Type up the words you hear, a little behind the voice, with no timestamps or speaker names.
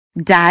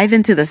Dive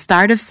into the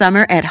start of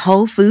summer at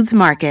Whole Foods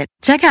Market.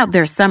 Check out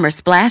their Summer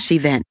Splash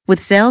event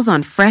with sales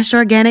on fresh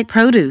organic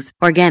produce,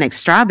 organic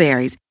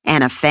strawberries,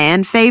 and a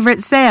fan favorite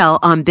sale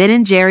on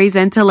Ben & Jerry's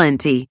and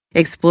Talenti.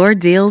 Explore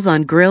deals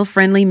on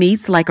grill-friendly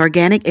meats like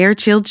organic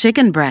air-chilled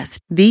chicken breast,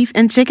 beef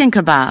and chicken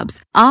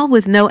kebabs, all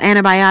with no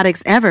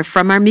antibiotics ever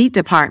from our meat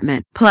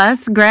department.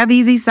 Plus, grab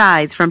easy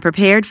sides from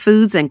prepared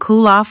foods and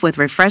cool off with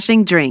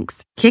refreshing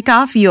drinks. Kick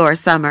off your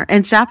summer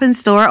and shop in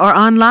store or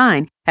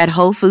online at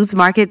Whole Foods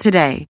Market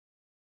today.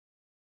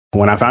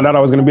 When I found out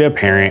I was going to be a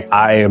parent,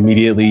 I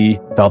immediately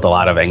felt a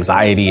lot of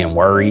anxiety and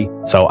worry.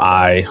 So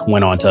I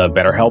went on to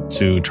BetterHelp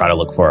to try to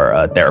look for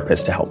a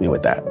therapist to help me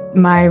with that.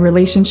 My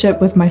relationship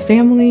with my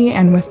family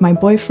and with my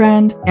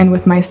boyfriend and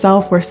with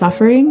myself were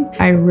suffering.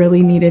 I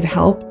really needed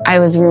help. I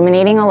was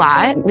ruminating a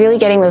lot. Really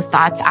getting those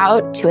thoughts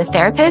out to a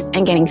therapist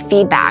and getting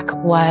feedback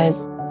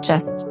was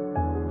just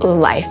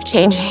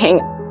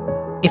life-changing.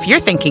 If you're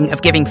thinking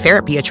of giving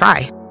therapy a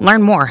try,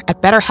 learn more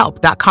at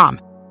BetterHelp.com.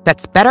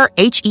 That's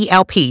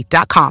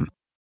BetterHelp.com.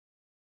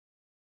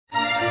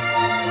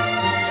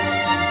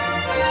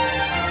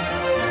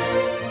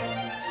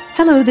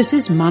 Hello, this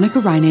is Monica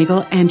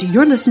Reinagel, and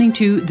you're listening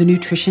to the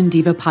Nutrition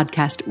Diva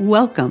podcast.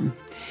 Welcome.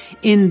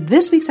 In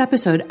this week's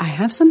episode, I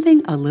have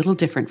something a little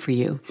different for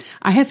you.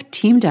 I have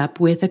teamed up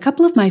with a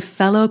couple of my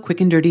fellow Quick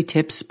and Dirty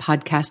Tips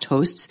podcast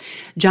hosts,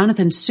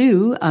 Jonathan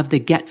Su of the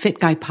Get Fit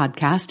Guy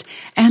podcast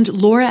and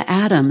Laura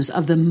Adams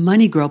of the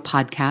Money Girl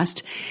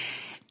podcast,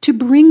 to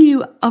bring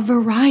you a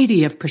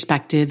variety of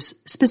perspectives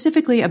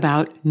specifically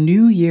about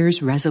New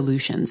Year's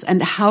resolutions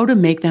and how to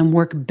make them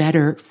work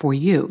better for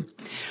you.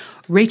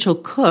 Rachel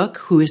Cook,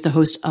 who is the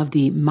host of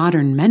the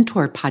Modern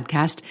Mentor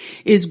podcast,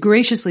 is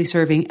graciously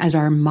serving as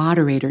our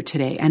moderator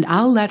today, and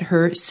I'll let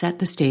her set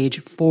the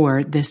stage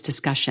for this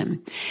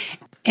discussion.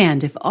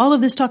 And if all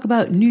of this talk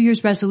about New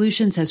Year's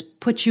resolutions has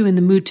put you in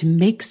the mood to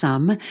make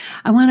some,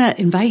 I want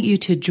to invite you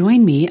to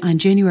join me on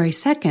January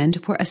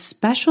 2nd for a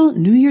special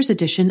New Year's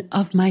edition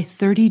of my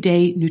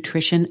 30-day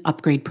nutrition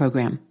upgrade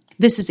program.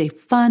 This is a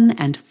fun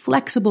and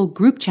flexible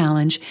group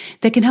challenge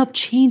that can help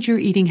change your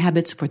eating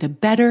habits for the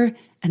better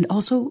and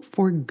also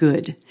for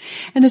good.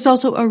 And it's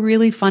also a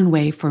really fun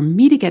way for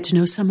me to get to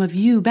know some of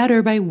you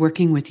better by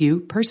working with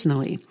you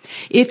personally.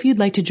 If you'd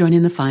like to join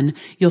in the fun,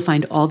 you'll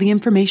find all the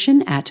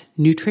information at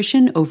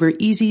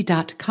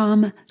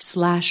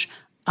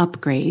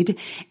nutritionovereasy.com/upgrade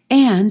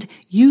and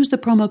use the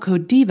promo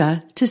code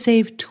DIVA to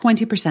save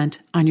 20%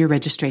 on your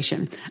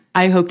registration.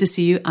 I hope to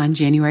see you on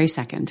January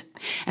 2nd.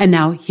 And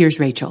now here's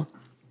Rachel.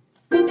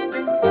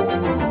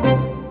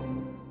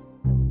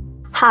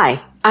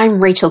 Hi,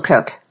 I'm Rachel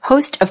Cook,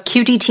 host of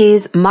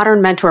QDT's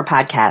Modern Mentor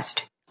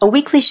podcast, a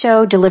weekly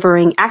show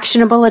delivering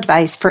actionable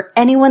advice for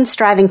anyone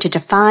striving to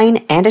define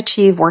and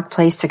achieve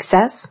workplace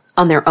success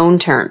on their own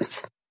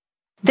terms.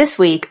 This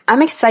week,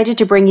 I'm excited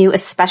to bring you a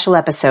special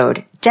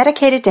episode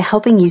dedicated to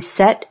helping you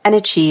set and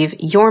achieve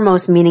your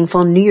most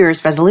meaningful New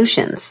Year's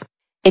resolutions.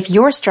 If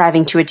you're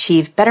striving to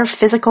achieve better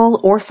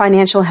physical or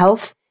financial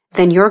health,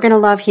 then you're going to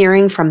love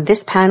hearing from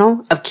this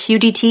panel of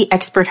QDT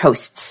expert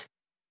hosts.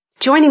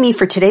 Joining me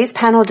for today's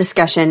panel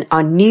discussion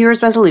on New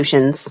Year's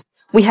resolutions,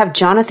 we have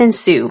Jonathan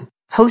Su,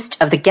 host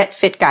of the Get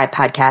Fit Guy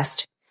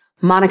podcast,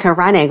 Monica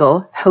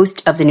Reinagel,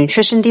 host of the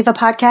Nutrition Diva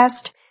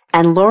podcast,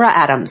 and Laura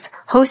Adams,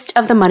 host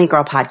of the Money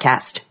Girl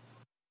podcast.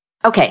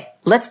 Okay,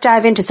 let's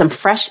dive into some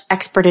fresh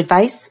expert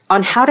advice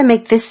on how to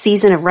make this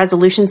season of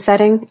resolution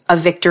setting a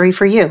victory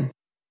for you.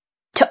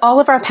 To all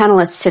of our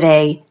panelists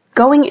today,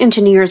 going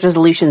into New Year's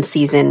resolution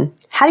season,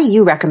 how do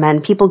you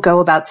recommend people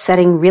go about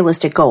setting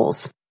realistic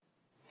goals?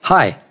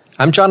 Hi,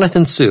 I'm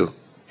Jonathan Su,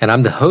 and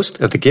I'm the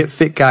host of the Get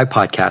Fit Guy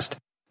podcast.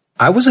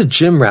 I was a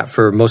gym rat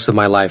for most of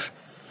my life,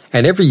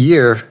 and every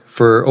year,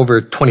 for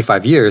over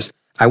 25 years,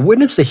 I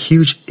witnessed a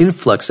huge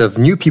influx of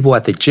new people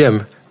at the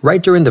gym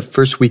right during the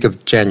first week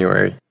of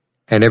January.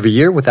 And every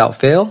year, without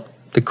fail,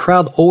 the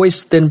crowd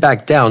always thinned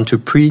back down to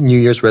pre-New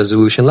Year's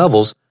resolution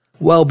levels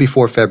well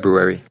before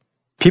February.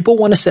 People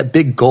want to set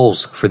big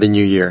goals for the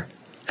new year,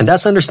 and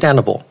that's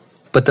understandable.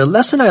 But the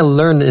lesson I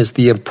learned is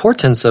the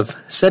importance of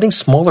setting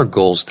smaller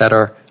goals that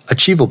are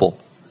achievable.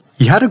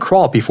 You had to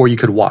crawl before you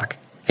could walk,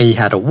 and you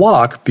had to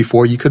walk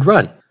before you could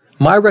run.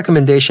 My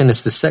recommendation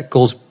is to set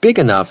goals big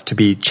enough to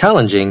be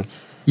challenging,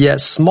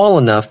 yet small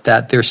enough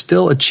that they're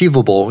still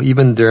achievable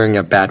even during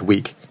a bad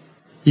week.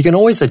 You can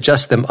always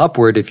adjust them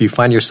upward if you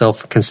find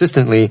yourself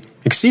consistently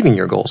exceeding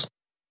your goals.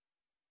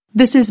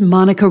 This is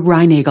Monica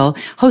Reinagel,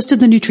 host of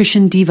the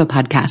Nutrition Diva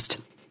podcast.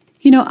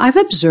 You know, I've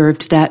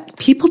observed that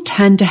people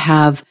tend to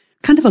have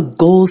kind of a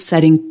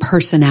goal-setting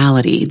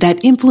personality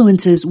that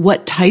influences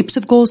what types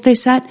of goals they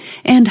set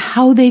and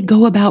how they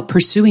go about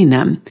pursuing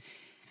them.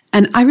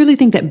 And I really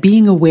think that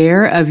being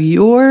aware of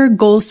your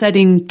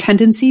goal-setting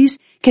tendencies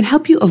can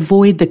help you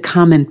avoid the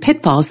common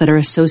pitfalls that are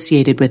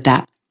associated with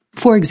that.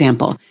 For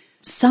example,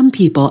 some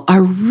people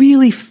are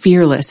really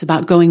fearless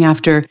about going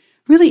after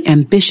really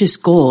ambitious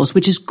goals,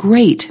 which is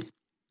great.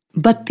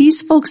 But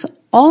these folks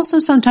also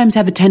sometimes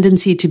have a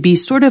tendency to be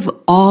sort of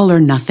all or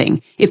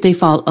nothing. If they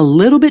fall a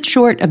little bit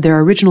short of their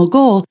original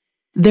goal,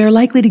 they're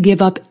likely to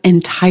give up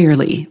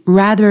entirely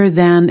rather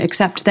than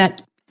accept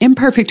that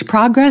imperfect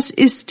progress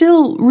is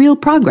still real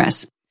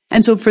progress.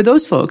 And so for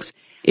those folks,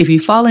 if you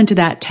fall into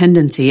that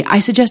tendency, I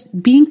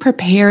suggest being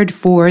prepared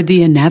for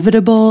the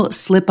inevitable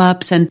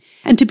slip-ups and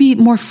to be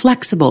more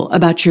flexible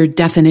about your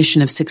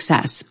definition of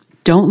success.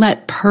 Don't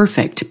let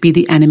perfect be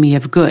the enemy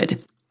of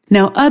good.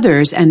 Now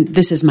others, and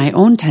this is my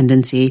own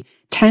tendency,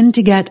 tend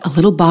to get a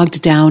little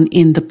bogged down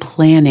in the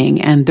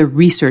planning and the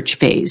research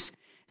phase.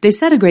 They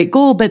set a great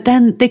goal, but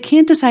then they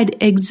can't decide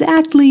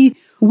exactly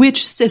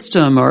which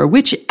system or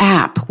which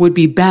app would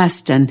be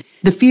best, and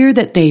the fear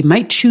that they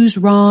might choose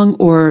wrong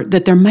or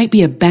that there might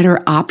be a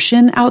better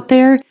option out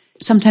there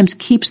sometimes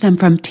keeps them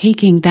from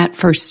taking that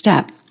first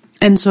step.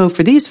 And so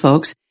for these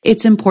folks,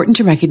 it's important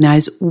to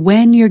recognize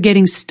when you're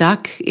getting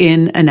stuck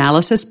in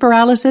analysis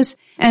paralysis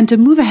and to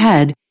move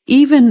ahead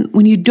even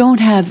when you don't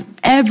have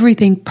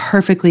everything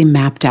perfectly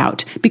mapped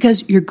out,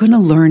 because you're going to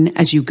learn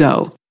as you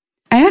go.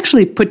 I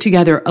actually put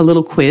together a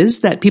little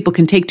quiz that people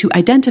can take to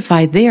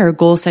identify their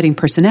goal-setting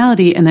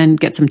personality and then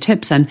get some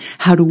tips on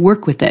how to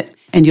work with it.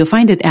 And you'll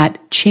find it at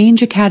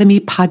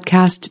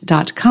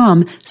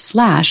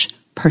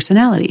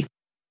changeacademypodcast.com/personality.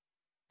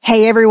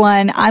 Hey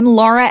everyone, I'm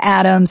Laura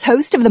Adams,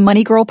 host of the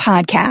Money Girl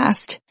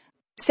podcast.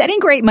 Setting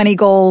great money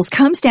goals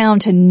comes down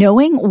to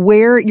knowing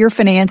where your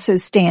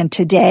finances stand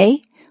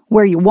today,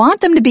 where you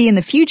want them to be in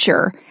the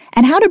future,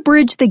 and how to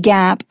bridge the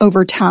gap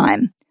over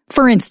time.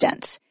 For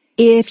instance,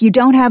 if you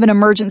don't have an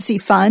emergency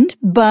fund,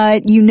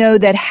 but you know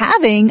that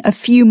having a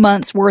few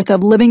months worth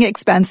of living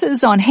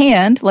expenses on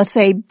hand, let's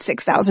say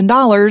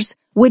 $6,000,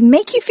 would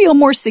make you feel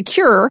more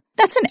secure,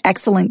 that's an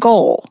excellent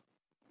goal.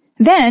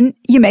 Then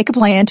you make a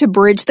plan to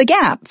bridge the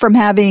gap from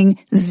having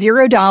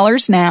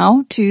 $0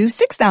 now to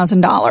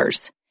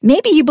 $6,000.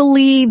 Maybe you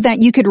believe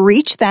that you could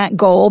reach that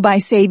goal by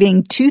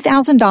saving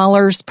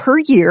 $2,000 per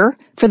year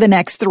for the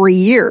next 3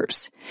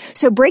 years.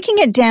 So breaking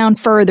it down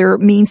further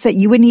means that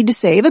you would need to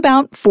save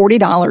about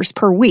 $40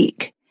 per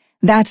week.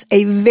 That's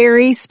a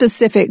very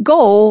specific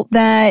goal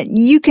that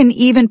you can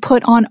even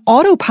put on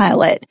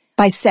autopilot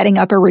by setting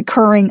up a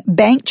recurring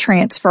bank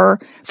transfer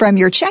from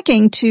your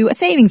checking to a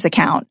savings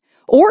account.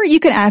 Or you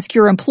can ask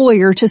your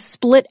employer to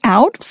split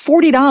out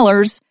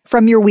 $40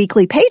 from your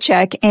weekly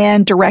paycheck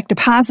and direct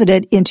deposit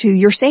it into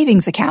your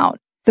savings account.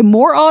 The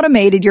more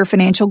automated your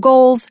financial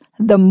goals,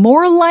 the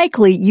more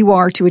likely you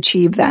are to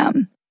achieve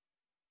them.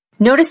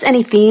 Notice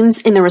any themes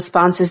in the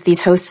responses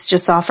these hosts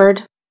just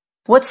offered?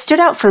 What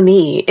stood out for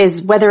me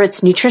is whether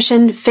it's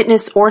nutrition,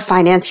 fitness, or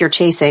finance you're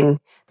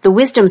chasing, the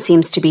wisdom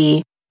seems to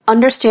be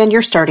understand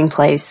your starting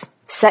place,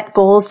 set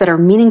goals that are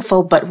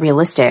meaningful but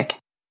realistic,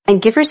 and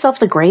give yourself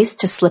the grace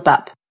to slip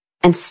up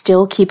and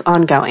still keep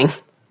on going.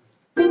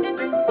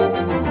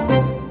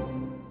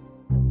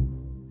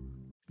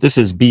 This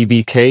is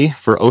BVK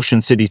for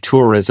Ocean City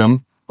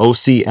Tourism,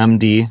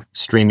 OCMD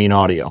Streaming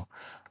Audio.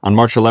 On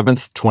March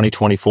 11th,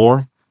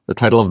 2024, the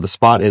title of the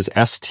spot is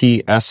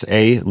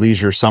STSA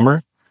Leisure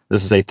Summer.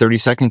 This is a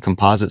 30-second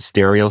composite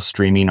stereo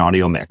streaming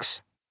audio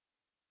mix.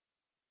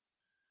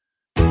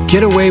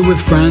 Get away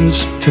with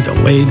friends to the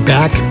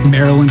laid-back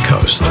Maryland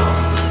coast,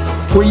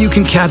 where you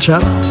can catch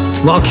up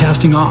while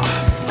casting off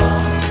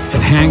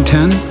and hang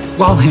 10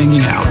 while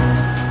hanging out,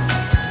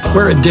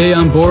 where a day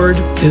on board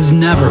is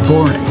never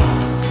boring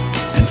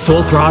and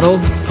full throttle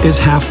is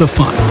half the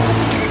fun,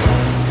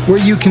 where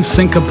you can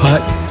sink a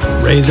putt,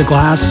 raise a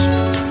glass,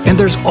 and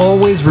there's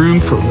always room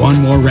for one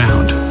more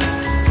round.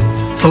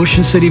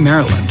 Ocean City,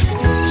 Maryland,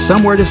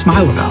 somewhere to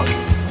smile about.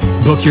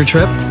 Book your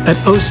trip at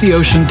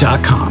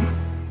OCOcean.com.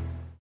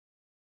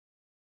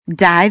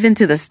 Dive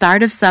into the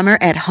start of summer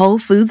at Whole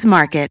Foods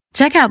Market.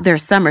 Check out their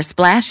Summer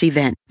Splash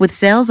event with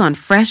sales on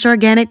fresh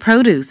organic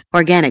produce,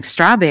 organic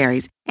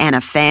strawberries, and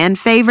a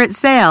fan-favorite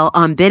sale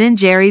on Ben &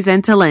 Jerry's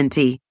and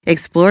Talenti.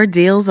 Explore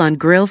deals on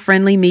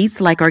grill-friendly meats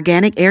like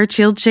organic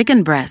air-chilled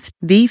chicken breast,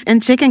 beef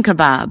and chicken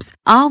kebabs,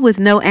 all with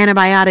no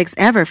antibiotics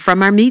ever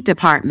from our meat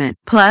department.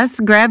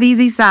 Plus, grab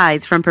easy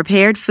sides from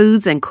prepared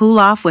foods and cool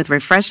off with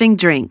refreshing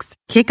drinks.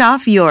 Kick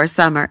off your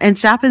summer and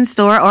shop in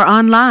store or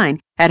online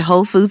at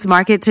Whole Foods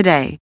Market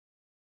today.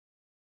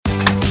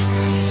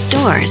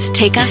 Doors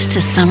take us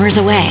to summers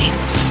away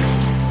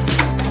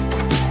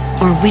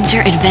or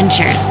winter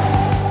adventures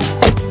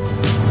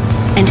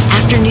and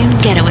afternoon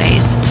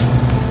getaways.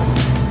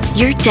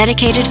 Your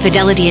dedicated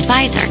Fidelity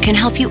advisor can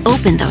help you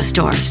open those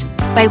doors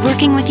by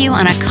working with you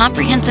on a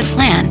comprehensive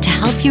plan to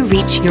help you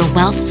reach your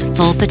wealth's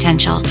full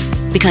potential.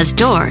 Because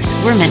doors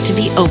were meant to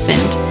be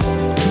opened.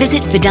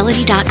 Visit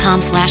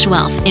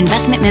fidelity.com/wealth.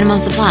 Investment minimum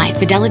supply.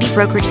 Fidelity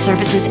Brokerage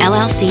Services,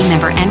 LLC,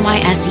 member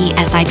NYSE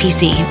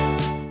SIPC.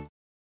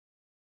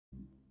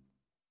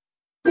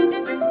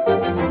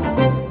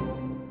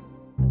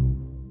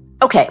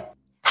 Okay,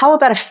 how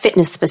about a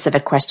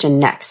fitness-specific question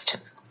next?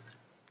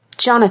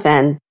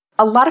 Jonathan,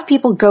 a lot of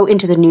people go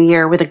into the new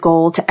year with a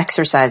goal to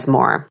exercise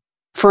more.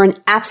 For an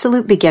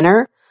absolute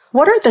beginner,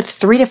 what are the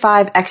 3 to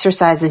 5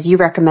 exercises you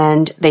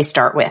recommend they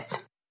start with?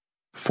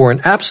 For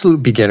an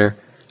absolute beginner,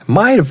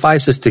 my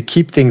advice is to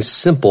keep things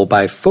simple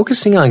by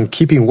focusing on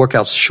keeping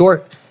workouts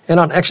short and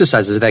on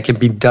exercises that can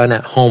be done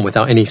at home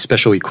without any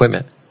special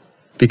equipment.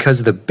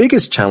 Because the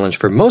biggest challenge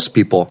for most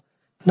people,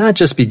 not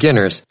just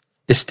beginners,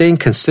 is staying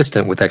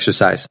consistent with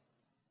exercise.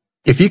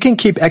 If you can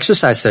keep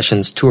exercise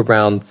sessions to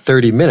around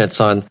 30 minutes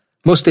on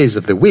most days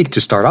of the week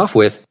to start off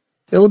with,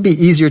 it'll be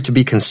easier to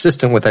be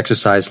consistent with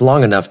exercise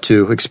long enough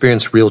to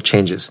experience real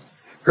changes.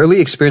 Early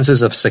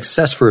experiences of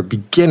success for a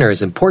beginner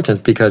is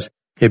important because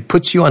it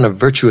puts you on a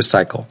virtuous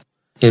cycle,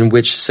 in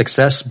which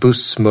success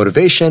boosts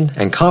motivation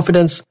and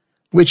confidence,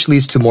 which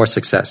leads to more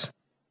success.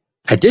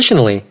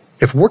 Additionally,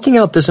 if working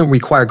out doesn't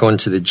require going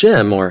to the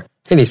gym or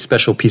any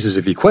special pieces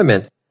of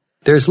equipment,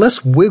 there's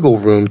less wiggle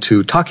room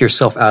to talk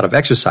yourself out of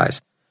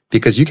exercise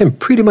because you can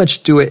pretty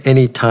much do it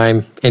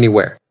anytime,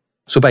 anywhere.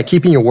 So by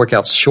keeping your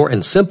workouts short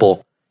and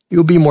simple,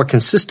 you'll be more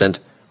consistent,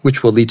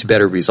 which will lead to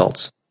better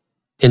results.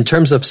 In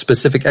terms of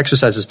specific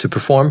exercises to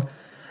perform,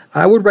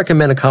 I would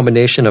recommend a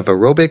combination of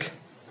aerobic,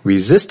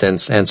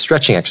 resistance, and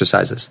stretching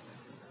exercises.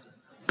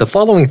 The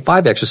following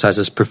 5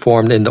 exercises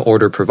performed in the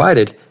order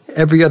provided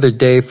every other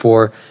day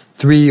for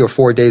 3 or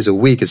 4 days a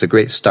week is a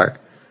great start.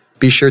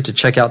 Be sure to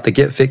check out the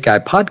Get Fit Guy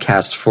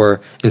podcast for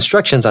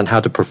instructions on how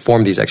to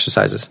perform these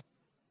exercises.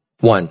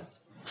 1.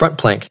 Front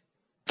plank.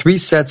 3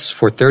 sets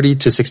for 30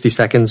 to 60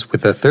 seconds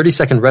with a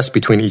 30-second rest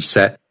between each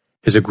set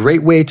is a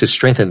great way to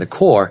strengthen the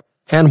core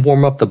and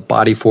warm up the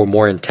body for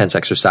more intense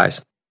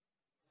exercise.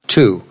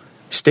 2.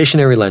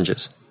 Stationary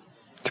lunges.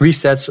 3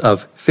 sets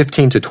of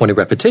 15 to 20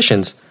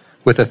 repetitions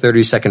with a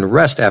 30-second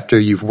rest after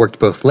you've worked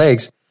both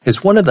legs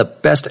is one of the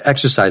best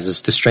exercises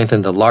to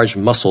strengthen the large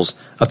muscles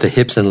of the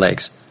hips and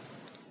legs.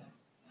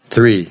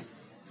 3.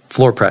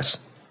 Floor press.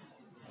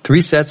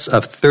 3 sets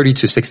of 30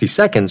 to 60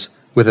 seconds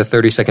with a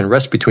 30-second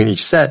rest between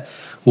each set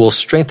will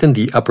strengthen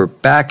the upper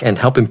back and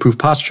help improve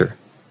posture.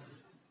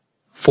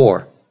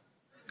 4.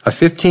 A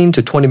 15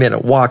 to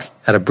 20-minute walk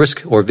at a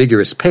brisk or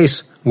vigorous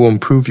pace will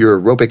improve your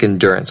aerobic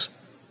endurance.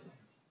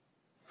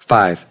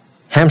 5.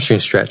 Hamstring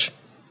stretch.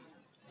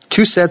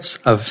 2 sets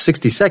of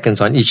 60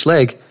 seconds on each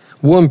leg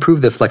will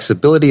improve the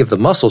flexibility of the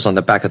muscles on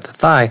the back of the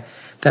thigh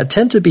that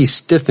tend to be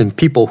stiff in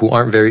people who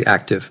aren't very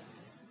active.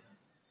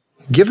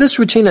 Give this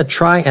routine a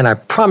try and I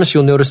promise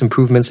you'll notice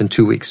improvements in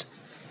 2 weeks.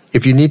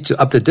 If you need to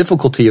up the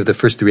difficulty of the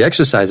first 3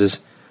 exercises,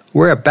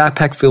 wear a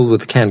backpack filled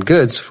with canned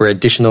goods for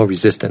additional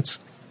resistance.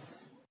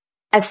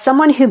 As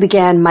someone who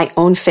began my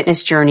own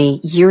fitness journey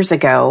years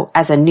ago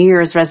as a New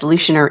Year's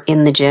resolutioner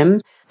in the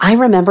gym, I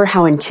remember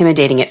how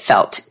intimidating it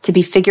felt to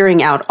be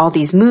figuring out all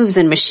these moves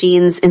and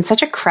machines in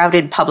such a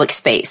crowded public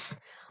space.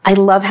 I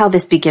love how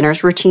this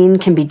beginner's routine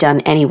can be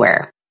done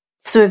anywhere.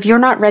 So if you're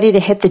not ready to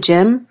hit the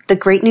gym, the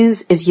great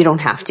news is you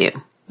don't have to.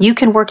 You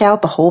can work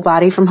out the whole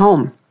body from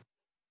home.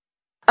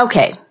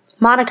 Okay,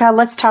 Monica,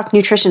 let's talk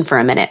nutrition for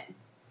a minute.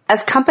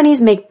 As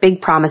companies make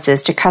big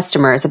promises to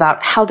customers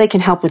about how they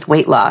can help with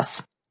weight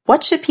loss,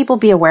 what should people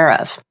be aware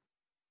of?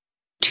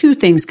 2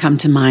 things come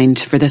to mind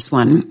for this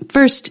one.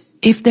 First,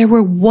 if there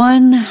were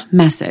one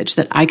message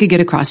that I could get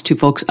across to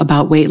folks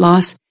about weight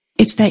loss,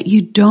 it's that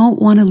you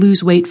don't want to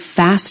lose weight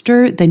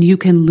faster than you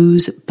can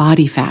lose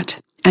body fat.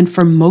 And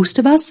for most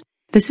of us,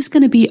 this is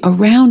going to be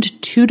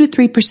around 2 to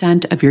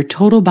 3% of your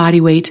total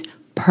body weight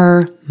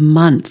per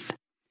month.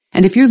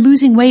 And if you're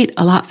losing weight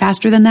a lot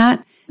faster than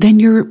that, then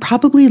you're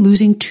probably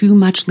losing too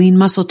much lean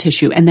muscle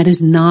tissue, and that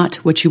is not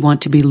what you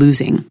want to be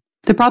losing.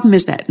 The problem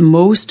is that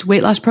most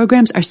weight loss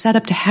programs are set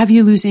up to have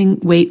you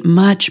losing weight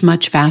much,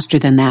 much faster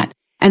than that.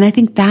 And I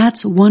think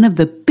that's one of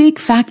the big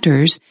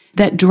factors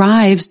that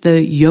drives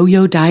the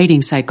yo-yo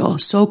dieting cycle,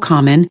 so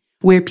common,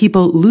 where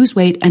people lose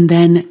weight and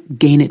then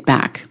gain it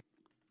back.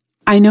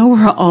 I know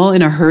we're all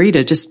in a hurry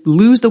to just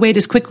lose the weight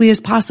as quickly as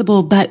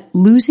possible, but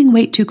losing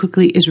weight too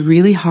quickly is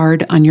really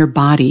hard on your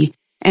body.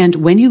 And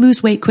when you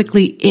lose weight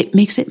quickly, it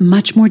makes it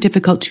much more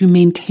difficult to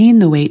maintain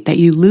the weight that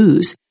you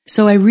lose.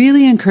 So I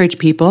really encourage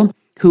people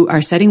who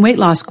are setting weight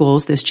loss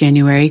goals this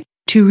January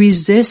to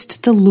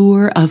resist the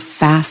lure of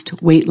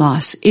fast weight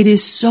loss. It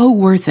is so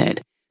worth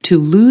it to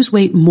lose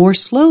weight more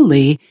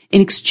slowly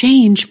in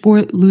exchange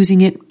for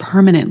losing it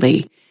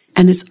permanently.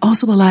 And it's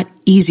also a lot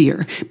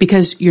easier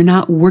because you're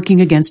not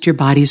working against your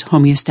body's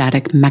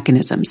homeostatic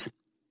mechanisms.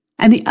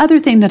 And the other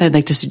thing that I'd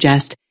like to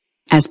suggest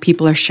as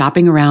people are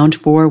shopping around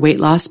for weight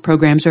loss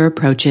programs or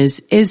approaches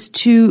is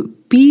to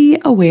be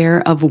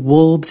aware of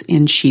wolves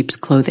in sheep's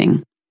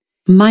clothing.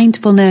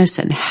 Mindfulness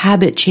and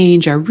habit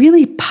change are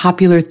really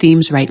popular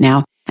themes right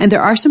now, and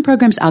there are some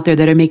programs out there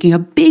that are making a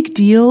big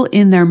deal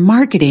in their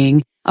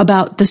marketing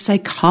about the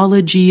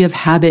psychology of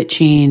habit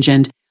change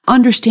and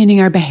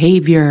understanding our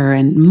behavior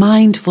and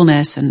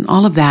mindfulness and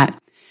all of that.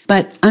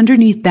 But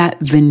underneath that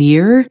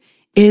veneer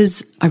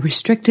is a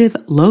restrictive,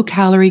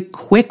 low-calorie,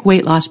 quick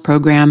weight loss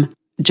program,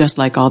 just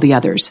like all the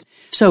others.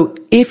 So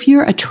if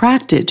you're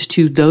attracted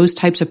to those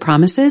types of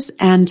promises,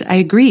 and I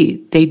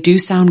agree, they do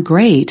sound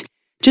great,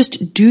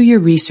 just do your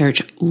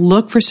research,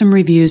 look for some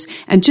reviews,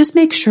 and just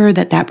make sure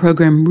that that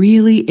program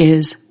really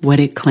is what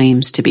it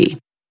claims to be.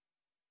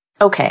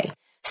 Okay,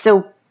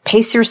 so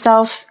pace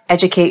yourself,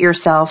 educate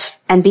yourself,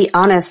 and be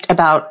honest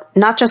about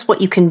not just what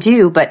you can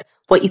do, but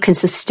what you can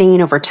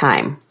sustain over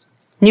time.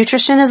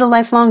 Nutrition is a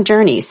lifelong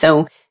journey,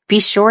 so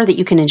be sure that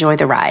you can enjoy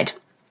the ride.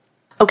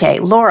 Okay,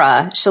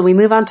 Laura, shall we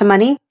move on to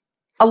money?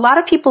 A lot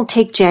of people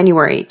take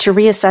January to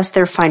reassess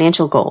their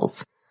financial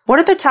goals. What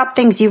are the top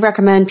things you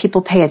recommend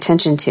people pay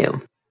attention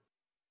to?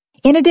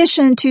 In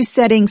addition to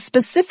setting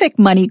specific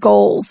money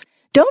goals,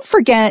 don't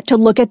forget to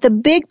look at the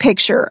big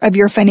picture of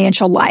your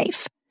financial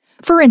life.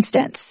 For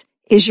instance,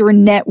 is your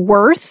net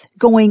worth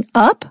going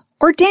up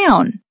or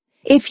down?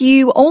 If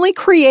you only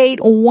create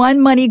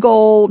one money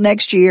goal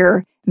next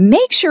year,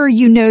 make sure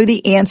you know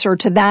the answer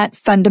to that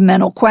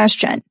fundamental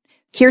question.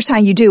 Here's how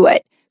you do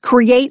it.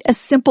 Create a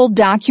simple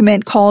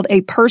document called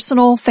a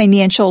personal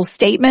financial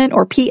statement,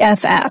 or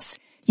PFS.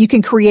 You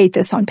can create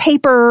this on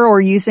paper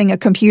or using a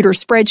computer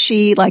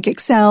spreadsheet like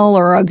Excel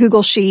or a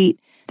Google Sheet.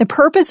 The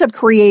purpose of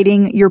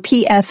creating your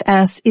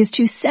PFS is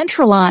to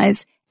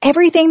centralize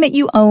everything that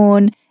you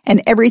own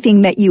and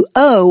everything that you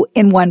owe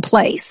in one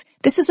place.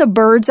 This is a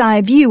bird's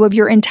eye view of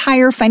your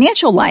entire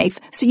financial life,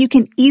 so you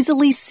can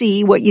easily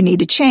see what you need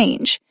to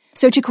change.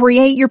 So to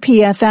create your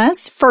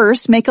PFS,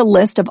 first make a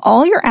list of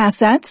all your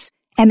assets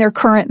and their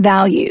current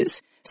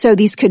values. So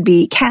these could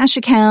be cash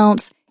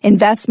accounts,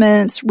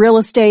 investments, real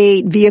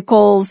estate,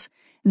 vehicles.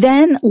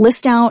 Then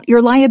list out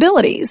your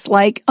liabilities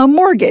like a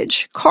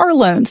mortgage, car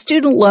loan,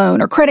 student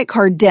loan, or credit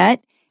card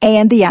debt,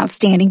 and the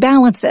outstanding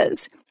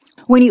balances.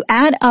 When you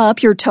add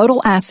up your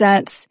total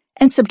assets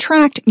and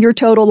subtract your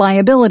total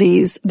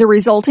liabilities, the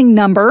resulting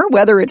number,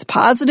 whether it's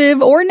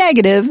positive or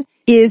negative,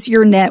 is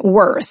your net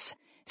worth.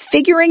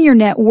 Figuring your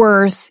net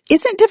worth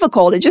isn't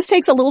difficult. It just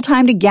takes a little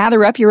time to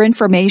gather up your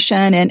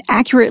information and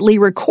accurately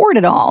record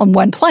it all in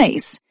one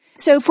place.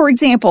 So, for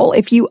example,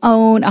 if you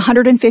own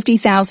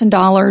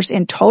 $150,000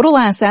 in total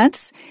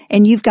assets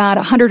and you've got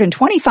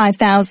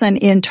 $125,000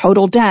 in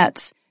total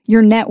debts,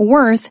 your net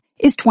worth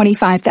is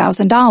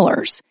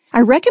 $25,000.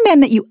 I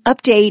recommend that you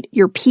update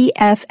your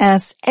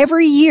PFS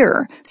every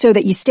year so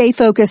that you stay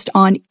focused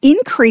on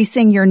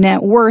increasing your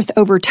net worth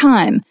over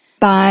time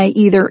by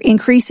either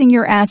increasing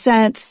your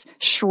assets,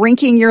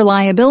 shrinking your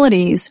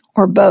liabilities,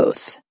 or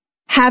both.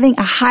 Having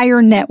a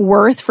higher net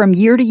worth from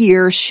year to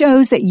year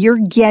shows that you're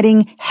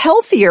getting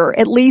healthier,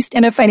 at least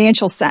in a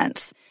financial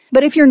sense.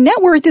 But if your net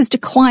worth is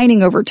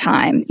declining over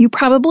time, you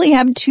probably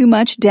have too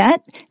much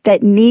debt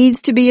that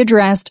needs to be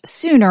addressed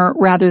sooner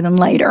rather than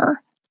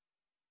later.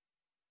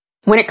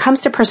 When it comes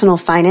to personal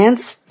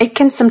finance, it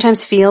can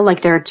sometimes feel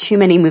like there are too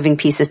many moving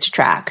pieces to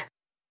track.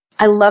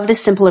 I love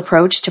this simple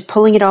approach to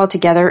pulling it all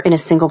together in a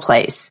single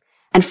place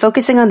and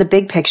focusing on the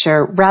big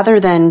picture rather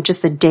than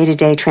just the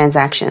day-to-day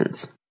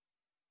transactions.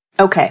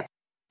 Okay,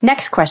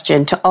 next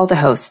question to all the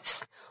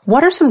hosts.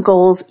 What are some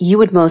goals you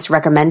would most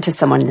recommend to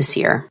someone this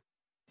year?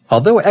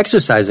 Although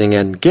exercising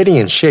and getting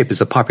in shape is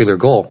a popular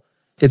goal,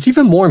 it's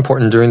even more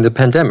important during the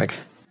pandemic.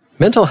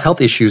 Mental health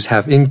issues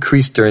have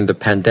increased during the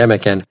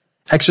pandemic, and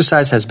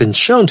exercise has been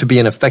shown to be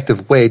an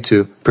effective way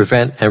to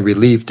prevent and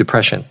relieve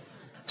depression.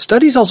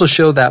 Studies also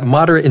show that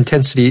moderate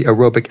intensity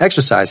aerobic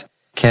exercise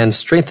can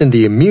strengthen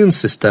the immune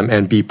system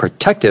and be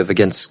protective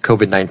against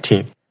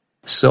COVID-19.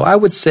 So I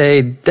would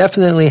say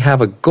definitely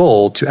have a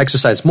goal to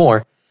exercise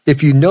more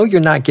if you know you're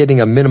not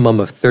getting a minimum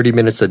of 30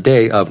 minutes a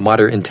day of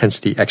moderate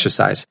intensity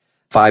exercise,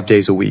 5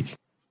 days a week.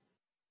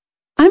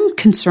 I'm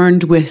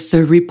concerned with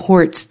the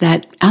reports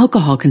that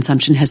alcohol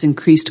consumption has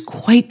increased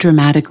quite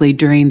dramatically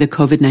during the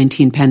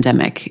COVID-19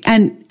 pandemic.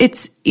 And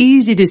it's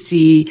easy to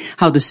see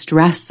how the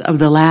stress of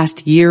the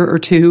last year or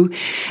two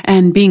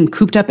and being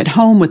cooped up at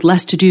home with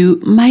less to do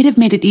might have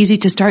made it easy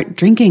to start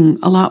drinking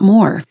a lot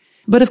more.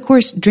 But of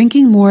course,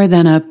 drinking more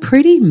than a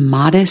pretty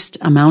modest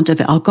amount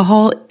of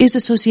alcohol is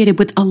associated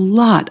with a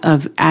lot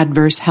of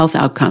adverse health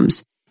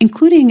outcomes,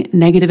 including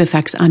negative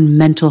effects on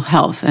mental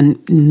health. And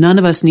none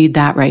of us need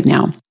that right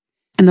now.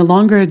 And the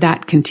longer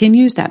that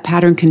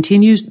pattern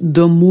continues,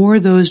 the more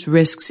those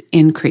risks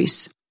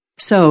increase.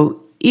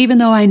 So even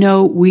though I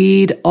know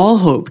we'd all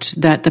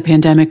hoped that the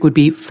pandemic would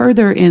be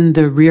further in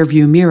the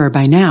rearview mirror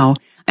by now,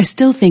 I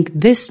still think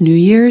this New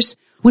Year's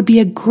would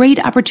be a great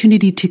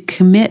opportunity to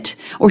commit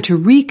or to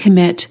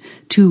recommit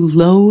to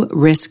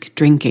low-risk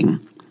drinking.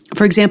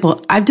 For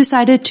example, I've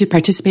decided to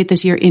participate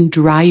this year in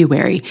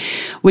Dryuary,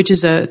 which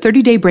is a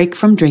 30-day break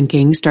from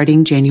drinking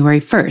starting January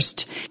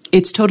 1st.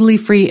 It's totally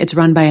free. It's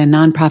run by a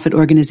nonprofit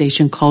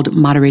organization called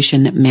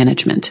Moderation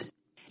Management.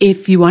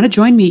 If you want to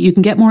join me, you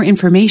can get more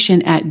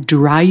information at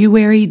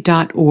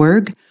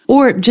dryuary.org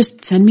or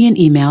just send me an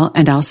email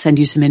and I'll send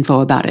you some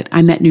info about it.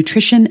 I'm at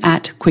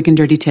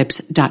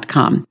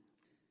nutrition@quickanddirtytips.com.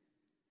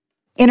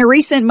 In a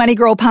recent Money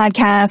Girl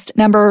podcast,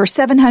 number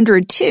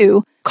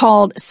 702,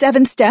 called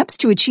 7 Steps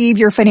to Achieve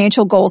Your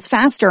Financial Goals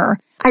Faster,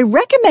 I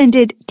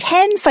recommended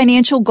 10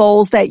 financial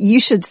goals that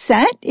you should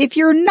set if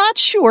you're not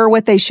sure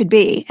what they should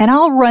be. And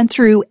I'll run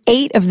through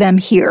 8 of them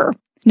here.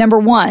 Number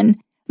 1,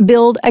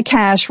 build a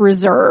cash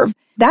reserve.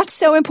 That's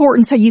so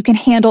important so you can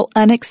handle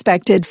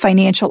unexpected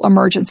financial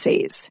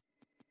emergencies.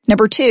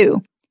 Number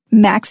 2,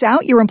 max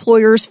out your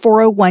employer's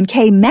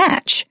 401k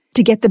match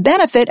to get the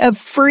benefit of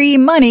free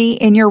money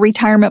in your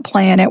retirement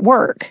plan at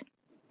work.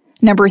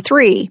 Number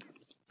 3,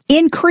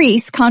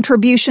 Increase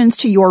contributions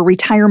to your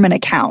retirement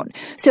account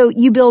so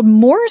you build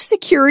more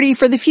security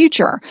for the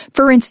future.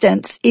 For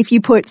instance, if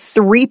you put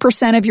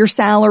 3% of your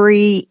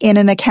salary in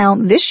an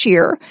account this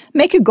year,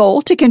 make a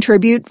goal to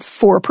contribute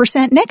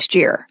 4% next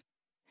year.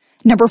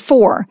 Number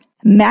 4,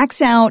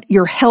 max out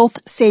your health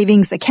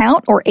savings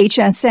account or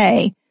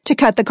HSA to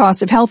cut the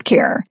cost of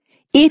healthcare.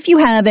 If you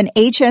have an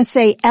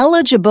HSA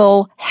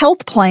eligible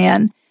health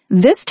plan,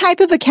 this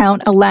type of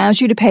account allows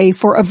you to pay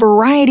for a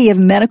variety of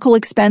medical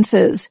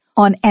expenses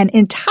on an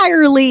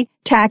entirely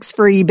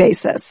tax-free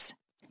basis.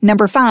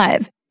 Number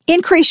 5,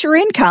 increase your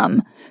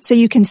income so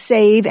you can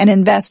save and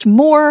invest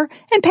more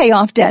and pay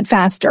off debt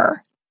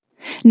faster.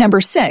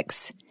 Number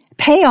 6,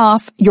 pay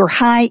off your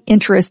high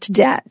interest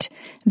debt.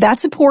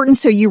 That's important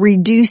so you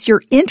reduce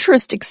your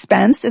interest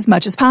expense as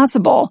much as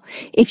possible.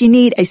 If you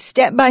need a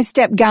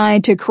step-by-step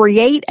guide to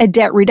create a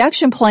debt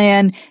reduction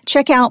plan,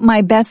 check out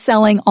my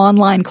best-selling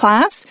online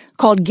class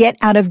called Get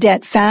Out of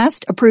Debt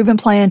Fast, a proven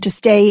plan to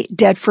stay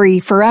debt-free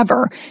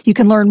forever. You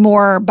can learn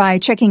more by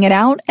checking it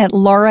out at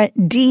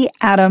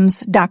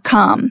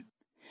lauradadams.com.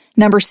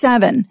 Number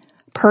 7,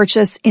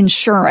 purchase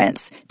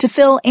insurance to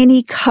fill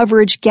any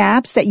coverage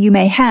gaps that you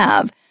may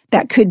have.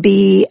 That could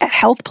be a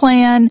health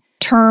plan,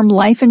 term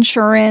life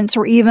insurance,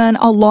 or even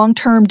a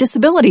long-term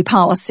disability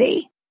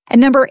policy. And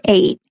number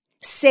 8,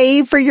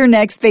 save for your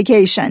next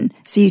vacation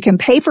so you can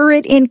pay for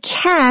it in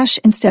cash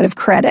instead of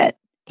credit.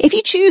 If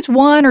you choose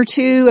one or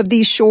two of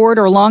these short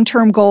or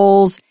long-term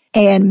goals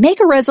and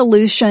make a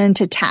resolution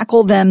to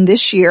tackle them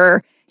this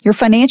year, your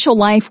financial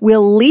life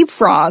will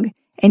leapfrog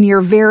and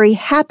your very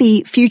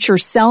happy future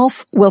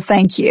self will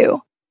thank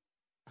you.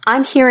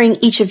 I'm hearing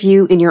each of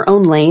you in your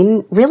own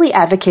lane really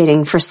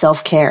advocating for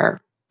self-care.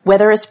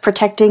 Whether it's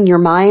protecting your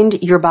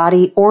mind, your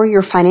body, or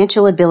your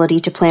financial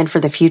ability to plan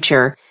for the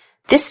future,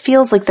 this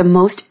feels like the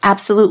most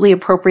absolutely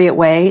appropriate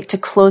way to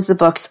close the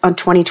books on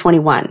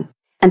 2021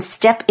 and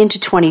step into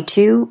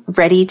 22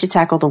 ready to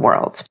tackle the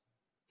world.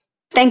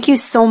 Thank you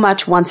so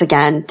much once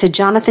again to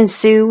Jonathan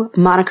Su,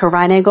 Monica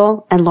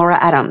Reinagel, and Laura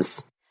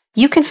Adams.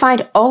 You can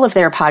find all of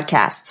their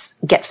podcasts,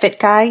 Get Fit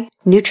Guy,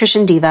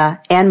 Nutrition Diva,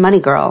 and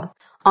Money Girl,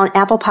 on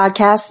Apple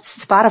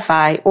Podcasts,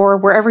 Spotify, or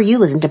wherever you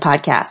listen to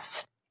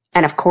podcasts.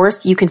 And of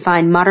course, you can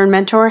find Modern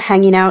Mentor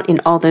hanging out in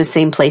all those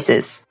same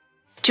places.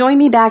 Join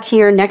me back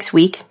here next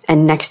week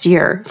and next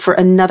year for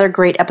another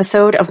great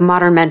episode of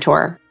Modern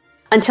Mentor.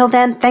 Until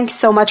then, thanks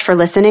so much for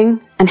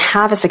listening and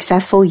have a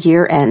successful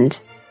year end.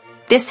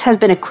 This has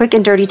been a Quick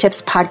and Dirty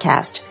Tips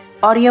podcast,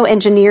 audio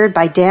engineered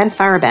by Dan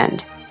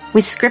Farabend,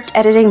 with script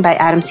editing by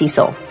Adam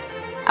Cecil.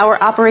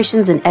 Our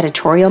operations and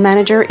editorial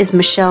manager is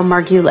Michelle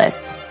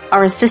Margulis.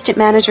 Our assistant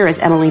manager is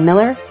Emily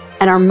Miller,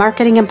 and our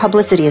marketing and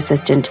publicity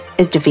assistant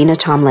is Davina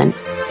Tomlin.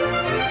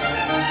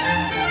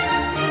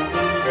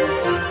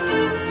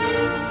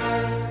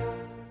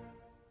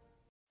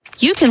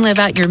 You can live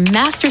out your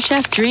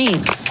MasterChef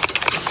dreams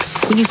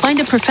when you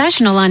find a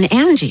professional on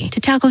Angie to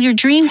tackle your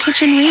dream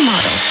kitchen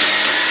remodel.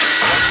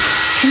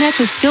 Connect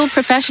with skilled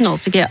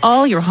professionals to get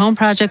all your home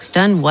projects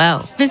done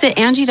well. Visit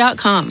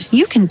Angie.com.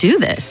 You can do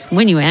this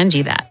when you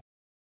Angie that.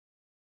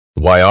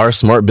 Why are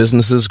smart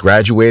businesses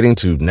graduating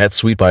to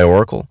NetSuite by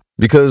Oracle?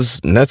 Because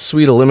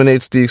NetSuite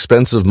eliminates the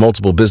expense of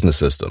multiple business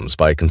systems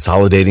by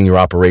consolidating your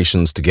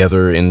operations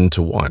together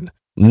into one.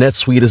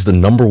 NetSuite is the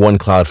 #1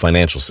 cloud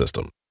financial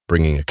system,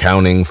 bringing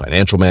accounting,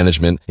 financial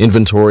management,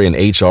 inventory, and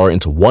HR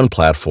into one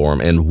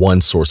platform and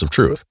one source of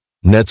truth.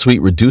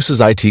 NetSuite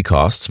reduces IT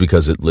costs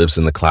because it lives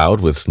in the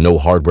cloud with no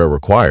hardware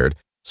required,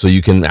 so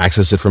you can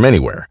access it from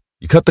anywhere.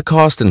 You cut the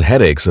cost and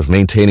headaches of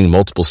maintaining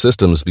multiple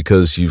systems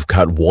because you've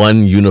got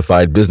one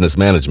unified business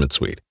management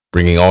suite.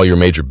 Bringing all your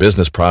major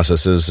business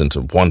processes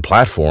into one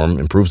platform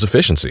improves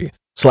efficiency,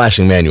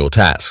 slashing manual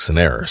tasks and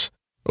errors.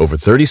 Over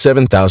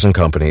 37,000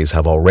 companies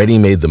have already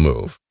made the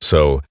move,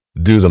 so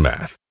do the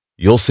math.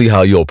 You'll see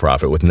how you'll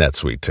profit with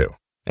NetSuite too.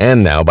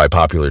 And now, by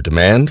popular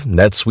demand,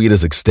 NetSuite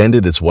has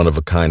extended its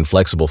one-of-a-kind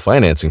flexible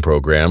financing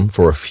program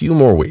for a few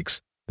more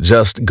weeks.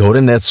 Just go to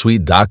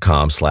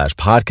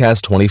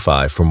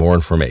netsuite.com/podcast25 for more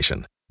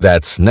information.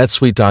 That's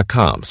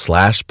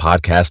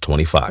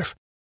netsuite.com/podcast25.